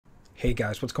Hey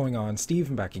guys, what's going on?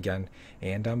 Steven back again,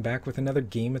 and I'm back with another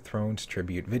Game of Thrones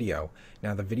tribute video.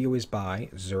 Now the video is by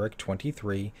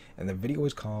Zurich23, and the video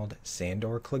is called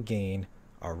Sandor Clegane,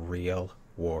 A Real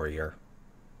Warrior.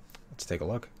 Let's take a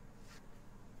look.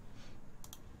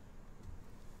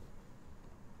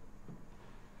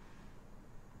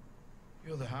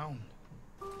 You're the Hound.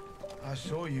 I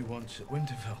saw you once at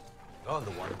Winterfell. You're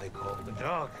the one they call the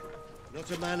dog. Not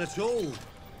a man at all.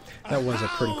 That was a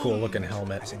pretty cool looking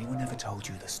helmet. Has anyone ever told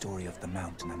you the story of the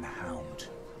Mountain and the Hound?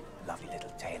 A lovely little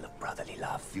tale of brotherly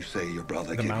love. You say your brother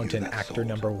The gave Mountain, you that actor sword.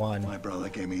 number 1. My brother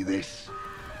gave me this.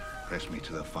 Pressed me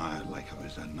to the fire like it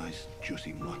was a nice,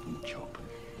 juicy mutton chop.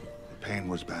 The pain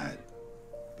was bad,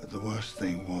 but the worst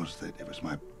thing was that it was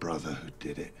my brother who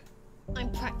did it.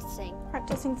 I'm practicing.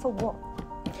 Practicing for what?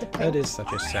 That is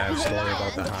such a sad He's a story liar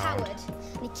about the and a Hound. coward,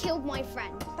 and he killed my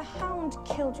friend. The Hound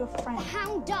killed your friend. The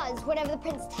Hound does whatever the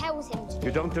prince tells him to do.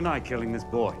 You don't deny killing this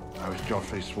boy. I was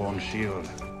Joffrey's sworn shield.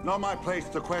 Not my place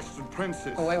to question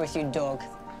princes. Away with you, dog.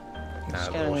 Nah,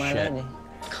 Scaring my bullshit. lady.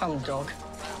 Come, dog.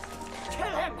 Kill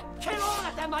him! Kill all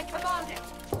of them, I command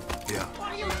it! Yeah.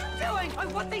 What are you doing? I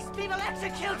want these people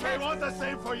executed! They want the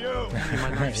same for you.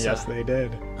 Yes, they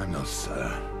did. I'm no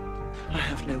sir. I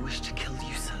have no wish to kill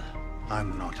you, sir.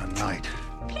 I'm not a knight.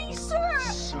 Please, sir!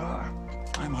 Sir,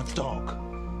 I'm a dog.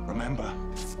 Remember?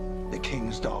 The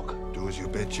king's dog. Do as you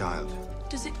bid, child.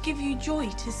 Does it give you joy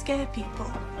to scare people?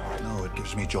 No, it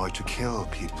gives me joy to kill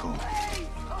people.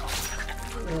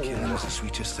 Killing is the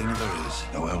sweetest thing there is.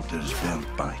 No elders built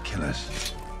by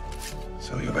killers.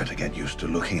 So you better get used to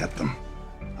looking at them.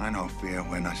 I know fear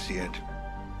when I see it.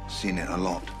 Seen it a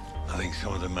lot. I think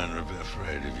some of the men are a bit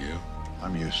afraid of you.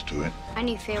 I'm used to it. I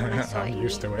knew fear when I saw I'm you.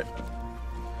 used to it.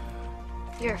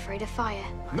 You're afraid of fire.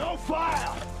 No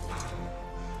fire!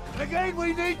 Again,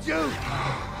 we need you!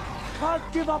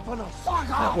 Can't give up on us. Fuck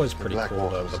That off! was pretty cool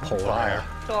though, the polar bear.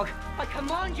 Dog, I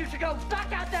command you to go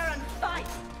back out there and fight!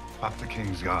 Fuck the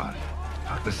king's guard.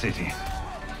 Fuck the city.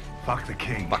 Fuck the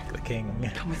king. Fuck the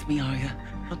king. Come with me, Arya.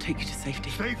 I'll take you to safety.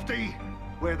 Safety?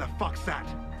 Where the fuck's that?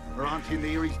 Her auntie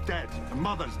Leary's dead. Her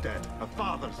mother's dead. Her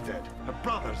father's dead. Her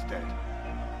brother's dead.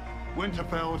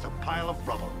 Winterfell is a pile of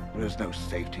rubble. There's no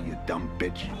safety, you dumb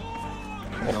bitch.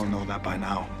 You don't know that by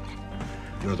now.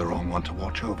 You're the wrong one to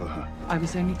watch over her. I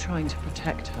was only trying to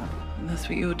protect her. And that's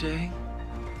what you're doing?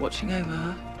 Watching over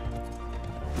her?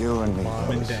 You and me,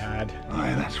 Mom and both. Dad.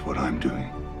 Aye, that's what I'm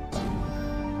doing.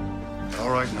 All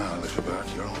right now, little bird,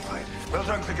 you're all right. Well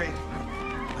done, Clegane.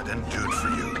 I didn't do it for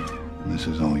you. This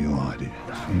is all your idea.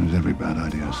 Seems every bad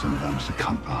idea has sometimes a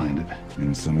cunt behind it.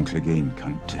 And some Clegane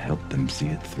cunt to help them see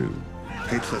it through.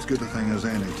 It's as good a thing as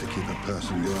any to keep a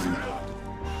person going.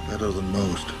 Better than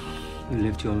most. You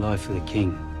lived your life for the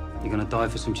king. You're gonna die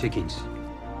for some chickens.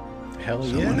 Hell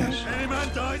Someone yeah. is. Any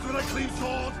man dies with a clean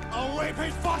sword, I'll rape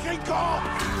his fucking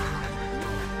corpse!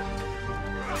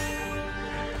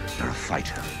 You're a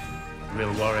fighter.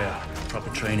 Real warrior, proper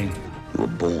training. You were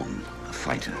born a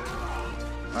fighter.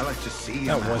 I like to see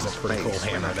That a was a man's pretty cool face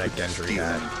when hammer I that put Gendry steel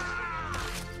had. in.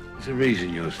 There's a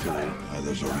reason you're still here.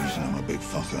 There's a reason I'm a big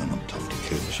fucker and I'm tough to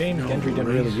kill. Shame Gendry didn't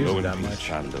really use Go it in that peace, much.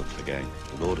 Sandor Clegane.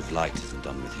 The Lord of Light isn't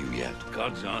done with you yet.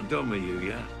 Gods aren't done with you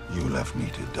yet. You left me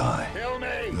to die. Kill me!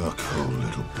 You're a cold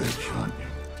little bitch, aren't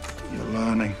you? You're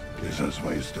learning. Guess that's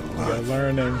why you're still You're alive.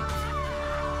 learning.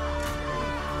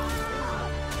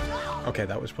 Okay,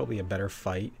 that was probably a better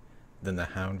fight than the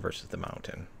Hound versus the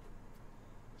Mountain.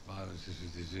 Violence is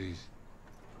a disease.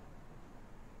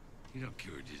 You don't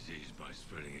cure a disease by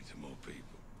spreading it to more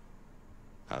people.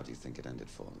 How do you think it ended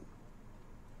for them?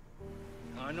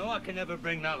 I know I can never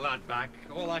bring that lad back.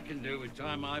 All I can do with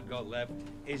time I've got left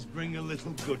is bring a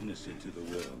little goodness into the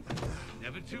world.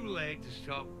 Never too late to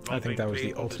stop. I think that was the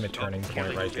people, to ultimate stop turning point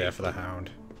killing right there for the people. Hound.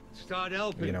 Start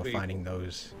helping You know, people. finding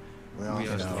those, We asked you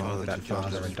the know, father that to judge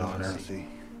father us and for daughter. mercy.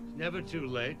 It's never too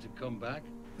late to come back.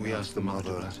 We asked the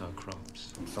mother. our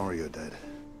crops. I'm sorry you're dead.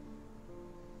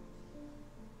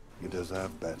 You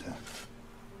deserve better.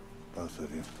 Both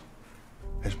of you.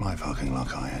 It's my fucking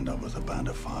luck I end up with a band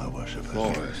of fire worshippers.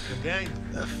 Boris. Okay?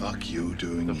 The fuck you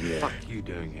doing here? Fuck you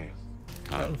doing here?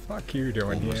 What the fuck you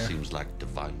doing Almost here? seems like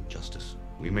divine justice.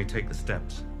 We may take the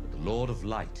steps. But the Lord of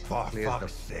Light For clears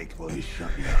fuck's sake, will you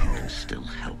shut your hole? still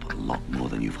help a lot more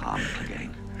than you've harmed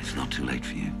Clegane. It's not too late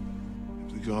for you.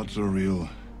 If the gods are real,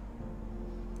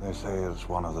 they say it's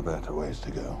one of the better ways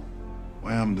to go.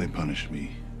 Why haven't they punished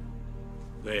me?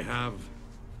 They have.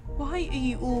 Why are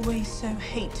you always so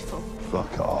hateful?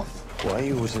 Fuck off. Why are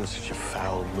you always in such a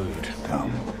foul mood?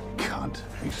 Dumb cunt.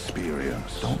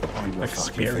 Experience. Don't point your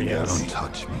fucking finger. Experience. Don't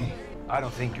touch me. I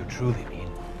don't think you truly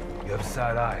mean. You have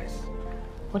sad eyes.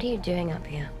 What are you doing up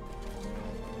here?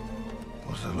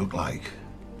 look like?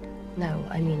 No,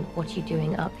 I mean, what are you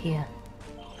doing up here?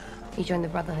 You joined the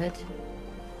Brotherhood.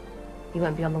 You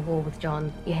went beyond the wall with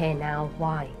John. You're here now.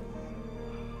 Why?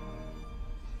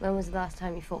 When was the last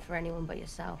time you fought for anyone but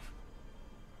yourself?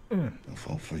 I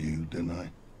fought for you, didn't I?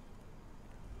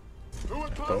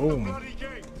 Boom.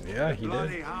 Yeah, he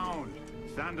Bloody did. hound,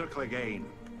 Sandor Clegane,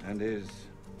 and his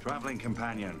traveling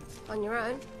companion. On your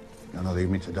own? Gonna leave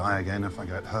me to die again if I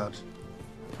get hurt.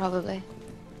 Probably.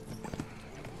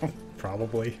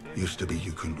 Probably. Used to be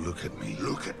you couldn't look at me.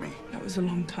 Look at me. That was a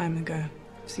long time ago.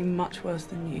 I've seen much worse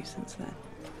than you since then.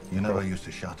 You never used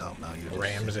to shut up. Now you're just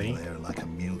Ramsay. sitting there like a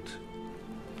mute.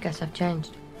 Guess I've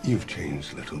changed. You've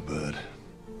changed, little bird.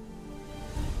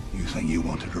 You think you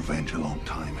wanted revenge a long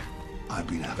time. I've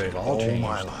been after it all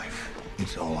my life.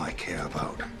 It's all I care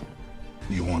about.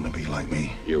 You want to be like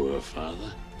me? You were a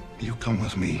father? You come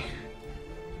with me.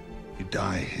 You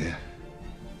die here.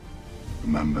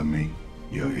 Remember me?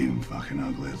 You're even fucking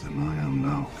uglier than I am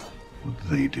now. What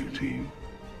they do to you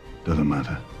doesn't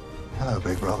matter. Hello,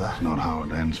 big brother. Not how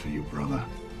it ends for you, brother.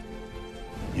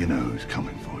 You know who's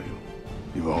coming for you.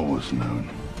 You've always known.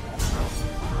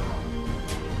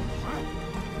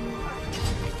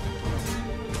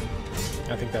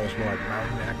 I think that was more like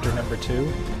Mountain Actor number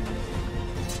 2.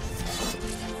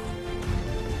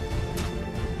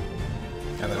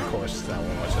 And then, of course, that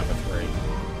one was number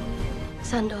 3.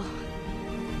 Sandor.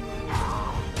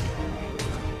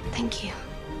 Thank you.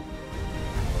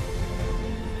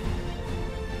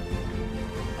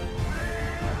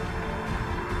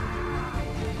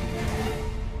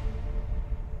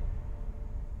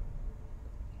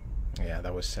 Yeah,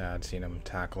 that was sad, seeing him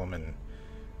tackle him and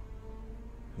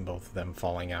both of them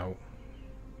falling out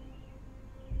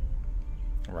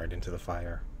right into the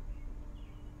fire.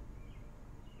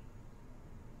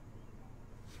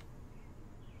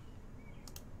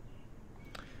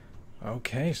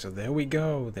 Okay, so there we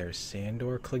go. There's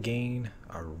Sandor Clegane,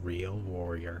 a real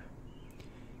warrior.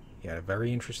 He had a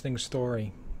very interesting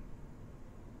story.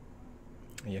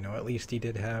 You know, at least he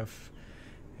did have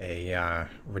a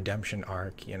redemption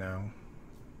arc, you know.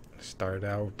 Started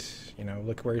out, you know,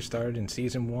 look where he started in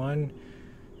season 1,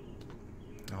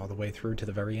 all the way through to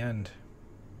the very end.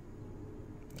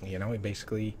 You know, he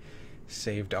basically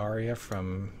saved Arya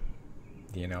from,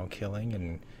 you know, killing,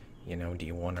 and, you know, do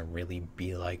you want to really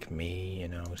be like me, you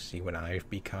know, see what I've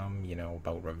become, you know,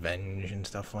 about revenge and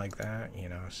stuff like that, you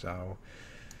know, so,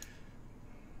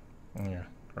 yeah,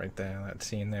 right there, that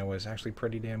scene there was actually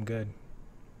pretty damn good.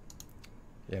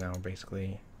 You know,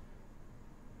 basically,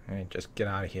 hey, just get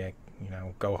out of here, you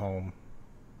know, go home,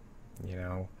 you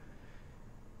know,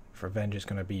 if revenge is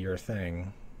going to be your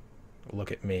thing,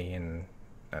 look at me, and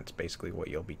that's basically what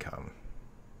you'll become.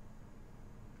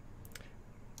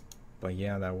 But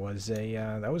yeah, that was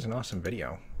an awesome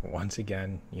video. Once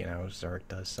again, you know, Zurich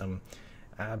does some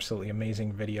absolutely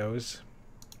amazing videos.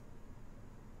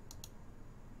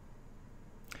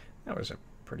 That was a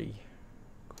pretty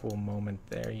cool moment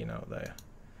there, you know, the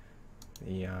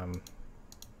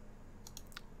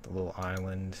little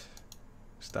island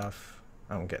stuff.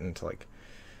 I don't get into like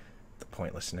the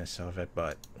pointlessness of it,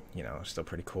 but you know, still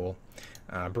pretty cool.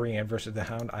 Brienne versus the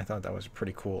Hound, I thought that was a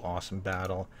pretty cool, awesome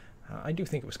battle. I do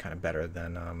think it was kind of better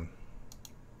than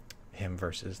him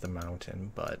versus the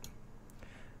Mountain, but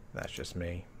that's just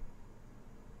me.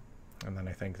 And then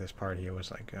I think this part here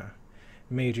was like a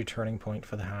major turning point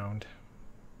for the Hound.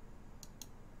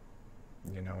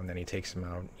 You know, and then he takes him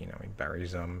out, you know, he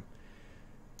buries him,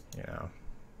 you know.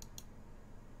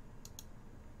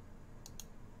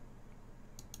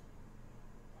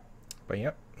 But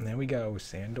yep, there we go.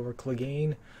 Sandor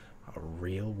Clegane, a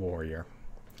real warrior.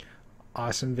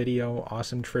 Awesome video,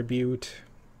 awesome tribute.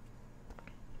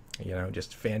 You know,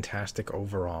 just fantastic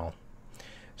overall.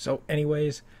 So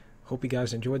anyways, hope you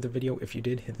guys enjoyed the video. If you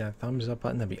did, hit that thumbs up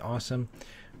button, that'd be awesome.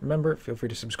 Remember, feel free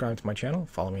to subscribe to my channel,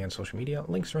 follow me on social media,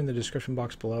 links are in the description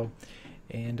box below,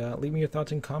 and leave me your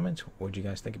thoughts and comments. What did you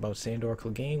guys think about Sandor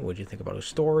Clegane? What did you think about his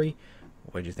story?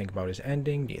 What did you think about his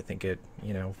ending? Do you think it,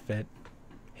 you know, fit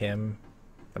him,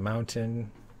 the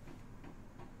Mountain,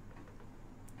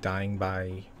 dying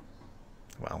by,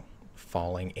 well,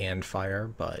 falling and fire,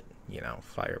 but, you know,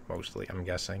 fire mostly, I'm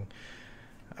guessing.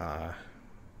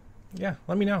 Yeah,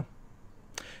 let me know.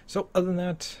 So other than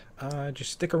that,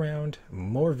 just stick around.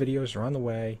 More videos are on the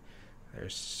way.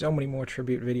 There's so many more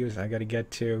tribute videos I got to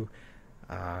get to.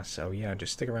 So yeah,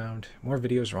 just stick around. More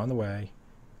videos are on the way,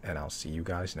 and I'll see you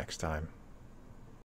guys next time.